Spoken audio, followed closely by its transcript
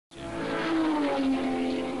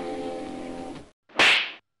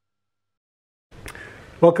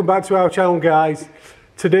Welcome back to our channel, guys.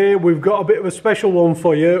 Today we've got a bit of a special one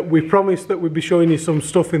for you. We promised that we'd be showing you some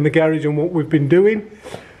stuff in the garage and what we've been doing.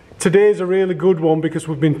 Today's a really good one because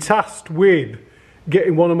we've been tasked with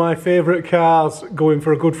getting one of my favourite cars going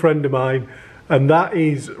for a good friend of mine, and that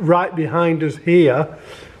is right behind us here.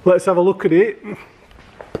 Let's have a look at it.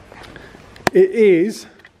 It is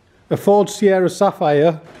a Ford Sierra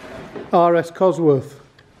Sapphire RS COSWORTH.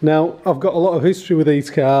 Now, I've got a lot of history with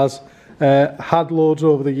these cars. Had loads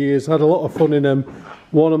over the years, had a lot of fun in them.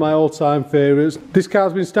 One of my all-time favourites. This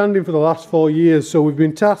car's been standing for the last 4 years, so we've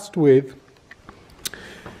been tasked with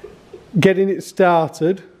getting it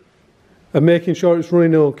started and making sure it's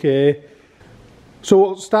running okay. So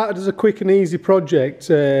what started as a quick and easy project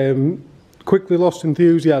quickly lost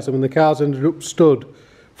enthusiasm, and the car's ended up stood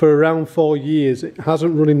for around 4 years. It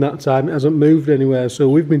hasn't run in that time, it hasn't moved anywhere, so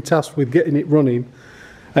we've been tasked with getting it running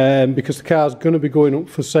because the car's going to be going up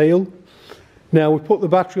for sale. Now, we put the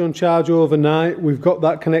battery on charge overnight, we've got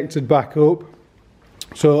that connected back up.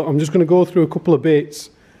 So I'm just going to go through a couple of bits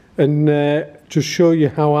and just show you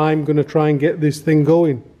how I'm going to try and get this thing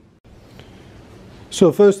going.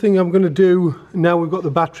 So first thing I'm going to do, now we've got the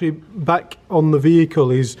battery back on the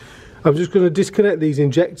vehicle, is I'm just going to disconnect these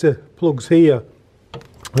injector plugs here.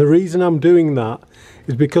 The reason I'm doing that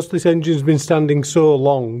is because this engine's been standing so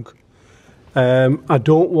long, I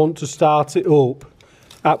don't want to start it up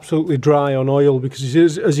absolutely dry on oil, because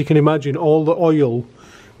as you can imagine, all the oil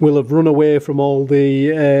will have run away from all the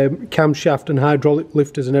camshaft and hydraulic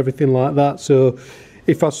lifters and everything like that. So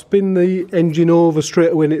if I spin the engine over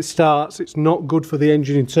straight when it starts, it's not good for the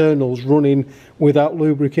engine internals running without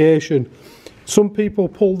lubrication. Some people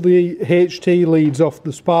pull the HT leads off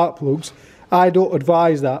the spark plugs. I don't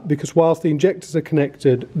advise that, because whilst the injectors are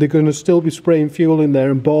connected, they're going to still be spraying fuel in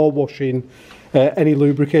there and bore washing any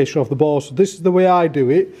lubrication off the bore. So this is the way I do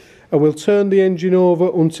it, and we'll turn the engine over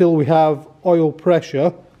until we have oil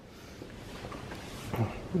pressure.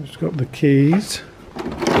 I've just got the keys.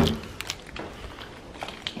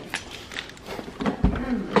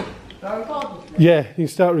 Yeah, you can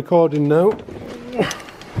start recording now.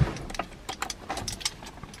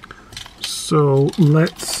 So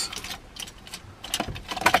let's...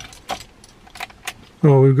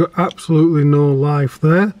 Oh, we've got absolutely no life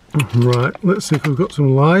there. Right, let's see if we've got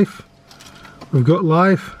some life. We've got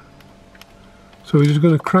life. So we're just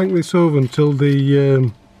going to crank this over until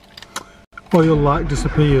the oil light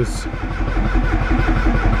disappears.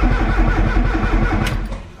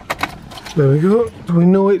 There we go. We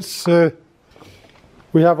know it's...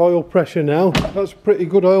 we have oil pressure now. That's pretty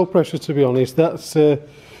good oil pressure, to be honest. That's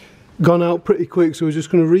gone out pretty quick, so we're just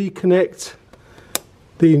going to reconnect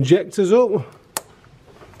the injectors up.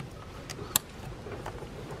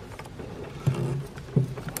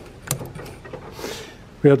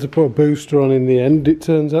 We had to put a booster on in the end. It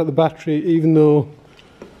turns out the battery, even though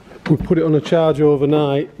we put it on a charge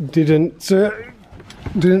overnight, didn't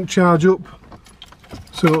charge up.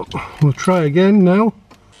 So we'll try again now.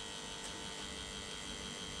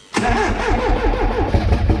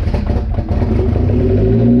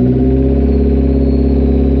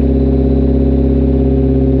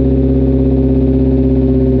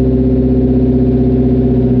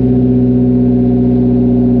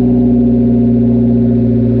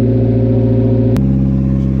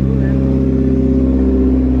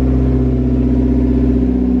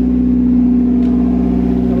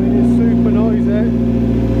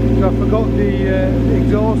 The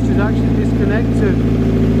exhaust is actually disconnected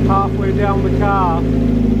halfway down the car.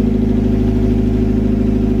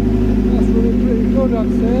 That's running pretty good, I'd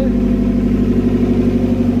say.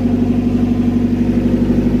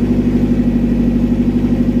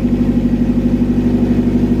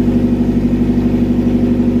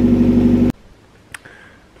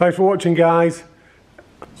 Thanks for watching, guys.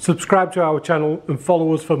 Subscribe to our channel and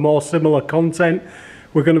follow us for more similar content.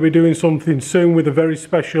 We're going to be doing something soon with a very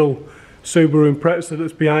special Subaru Impreza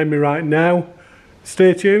that's behind me right now.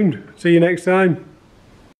 Stay tuned. See you next time.